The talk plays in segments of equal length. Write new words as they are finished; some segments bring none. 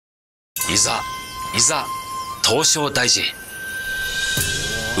いざ唐招提寺。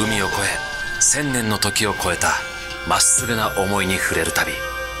海を越え1000年の時を超えたまっすぐな思いに触れる旅。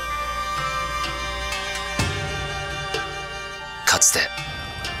かつて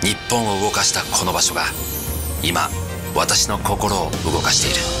日本を動かしたこの場所が今私の心を動かし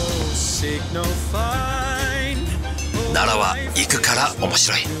ている。奈良は行くから面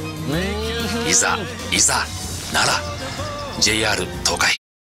白い。いざ奈良 JR 東海。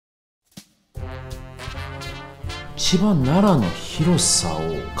一番奈良の広さを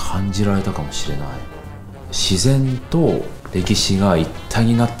感じられたかもしれない。自然と歴史が一体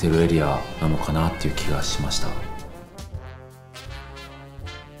になっているエリアなのかなっていう気がしました。今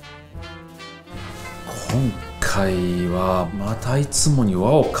回はまたいつもに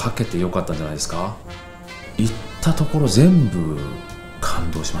輪をかけてよかったんじゃないですか。行ったところ全部感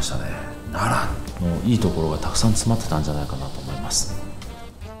動しましたね。奈良のいいところがたくさん詰まってたんじゃないかなと思います。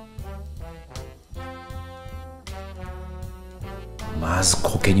まず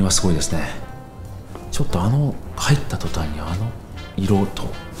苔庭すごいですね。ちょっと入った途端に色と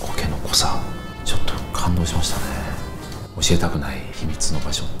苔の濃さ、ちょっと感動しましたね。教えたくない秘密の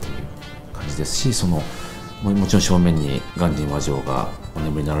場所っていう感じですし、もちろん正面に鑑真和上がお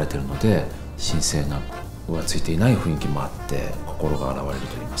眠りになられているので、神聖ながついていない雰囲気もあって心が洗われる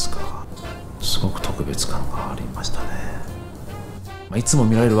といいますか、すごく特別感がありましたね。いつも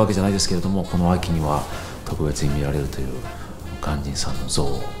見られるわけじゃないですけれども、この秋には特別に見られるという鑑真さんの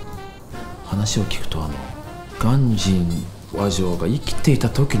像。話を聞くと鑑真和上が生きていた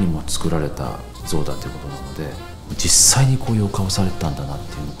時にも作られた像だということなので、実際にこういうお顔されてたんだなっ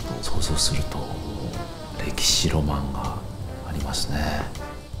ていうことを想像すると歴史ロマンがありますね。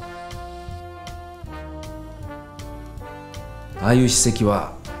ああいう史跡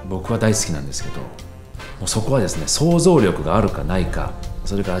は僕は大好きなんですけど、もうそこはですね、想像力があるかないか、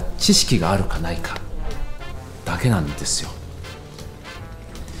それから知識があるかないかだけなんですよ。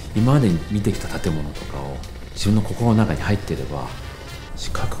今まで見てきた建物とかを自分の心の中に入っていれば、四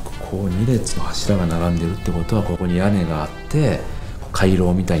角くこう2列の柱が並んでるってことは、ここに屋根があって回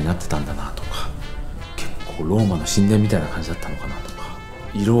廊みたいになってたんだなとか、結構ローマの神殿みたいな感じだったのかなとか、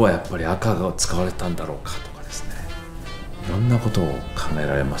色はやっぱり赤が使われたんだろうかとかですね、いろんなことを考え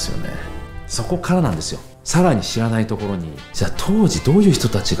られますよね。そこからなんですよ。さらに知らないところに、じゃあ当時どういう人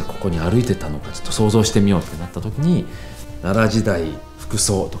たちがここに歩いてたのかちょっと想像してみようってなった時に、奈良時代服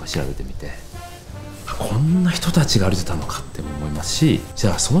装とか調べてみて、こんな人たちが歩いてたのかって思いますし、じ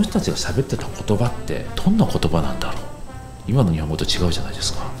ゃあその人たちが喋ってた言葉ってどんな言葉なんだろう。今の日本語と違うじゃないで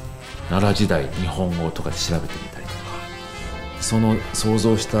すか。奈良時代日本語とかで調べてみたりとか、その想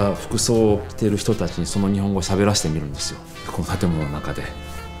像した服装を着ている人たちにその日本語を喋らせてみるんですよ、この建物の中で。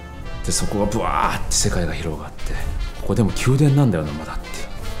でそこがブワーって世界が広がって、ここでも宮殿なんだよなまだって、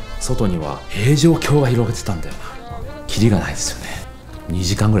外には平城京が広がってたんだよな。キリがないですよね。2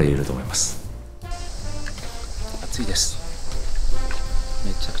時間ぐらい入れると思います。暑いです。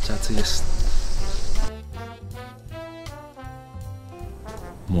めちゃくちゃ暑いです。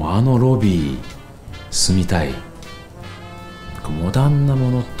もうロビー住みたい。モダンな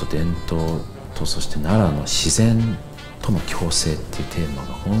ものと伝統と、そして奈良の自然との共生っていうテーマ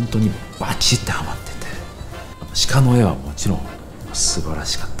が本当にバチッてはまってて、鹿の絵はもちろん素晴ら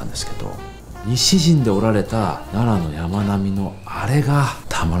しかったんですけど、西陣で織られた奈良の山並みのあれが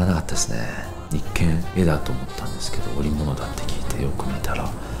たまらなかったですね。一見絵だと思ったんですけど、織物だって聞いてよく見たら、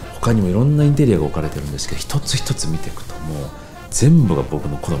他にもいろんなインテリアが置かれてるんですけど、一つ一つ見ていくともう全部が僕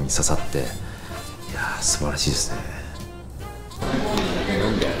の好みに刺さって、いやー素晴らしいですね。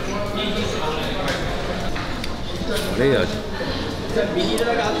カレー味、カレ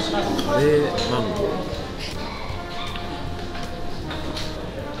ーマンゴー、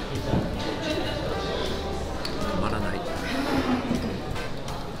たまらない。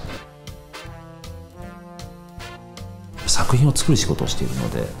作品を作る仕事をしているの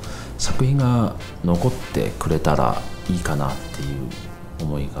で、作品が残ってくれたらいいかなっていう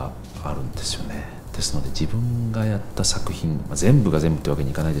思いがあるんですよね。ですので自分がやった作品、全部が全部ってわけ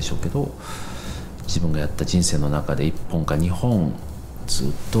にいかないでしょうけど、自分がやった人生の中で1本か2本ず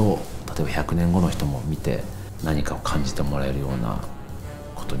っと、例えば100年後の人も見て何かを感じてもらえるような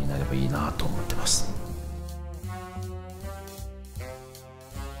ことになればいいなと思ってます。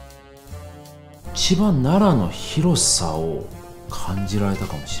一番奈良の広さを感じられた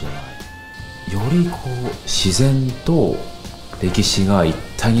かもしれない。より自然と歴史が一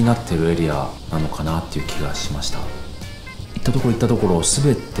体になっているエリアなのかなっていう気がしました。行ったところ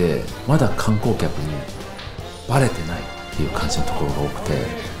全てまだ観光客にバレてないっていう感じのところが多くて、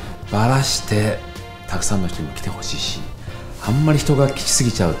バラしてたくさんの人にも来てほしいし、あんまり人が来す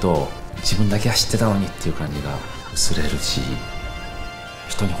ぎちゃうと自分だけは知ってたのにっていう感じが薄れるし、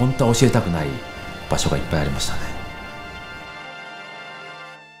人に本当は教えたくない場所がいっぱいありましたね。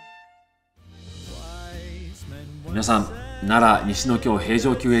皆さん、奈良西ノ京平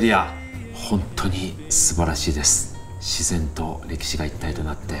城宮エリア、本当に素晴らしいです。自然と歴史が一体と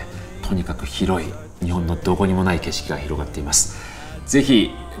なって、とにかく広い、日本のどこにもない景色が広がっています。ぜ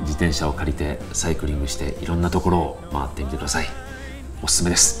ひ自転車を借りてサイクリングしていろんなところを回ってみてください。おすすめ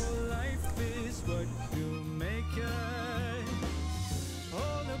です。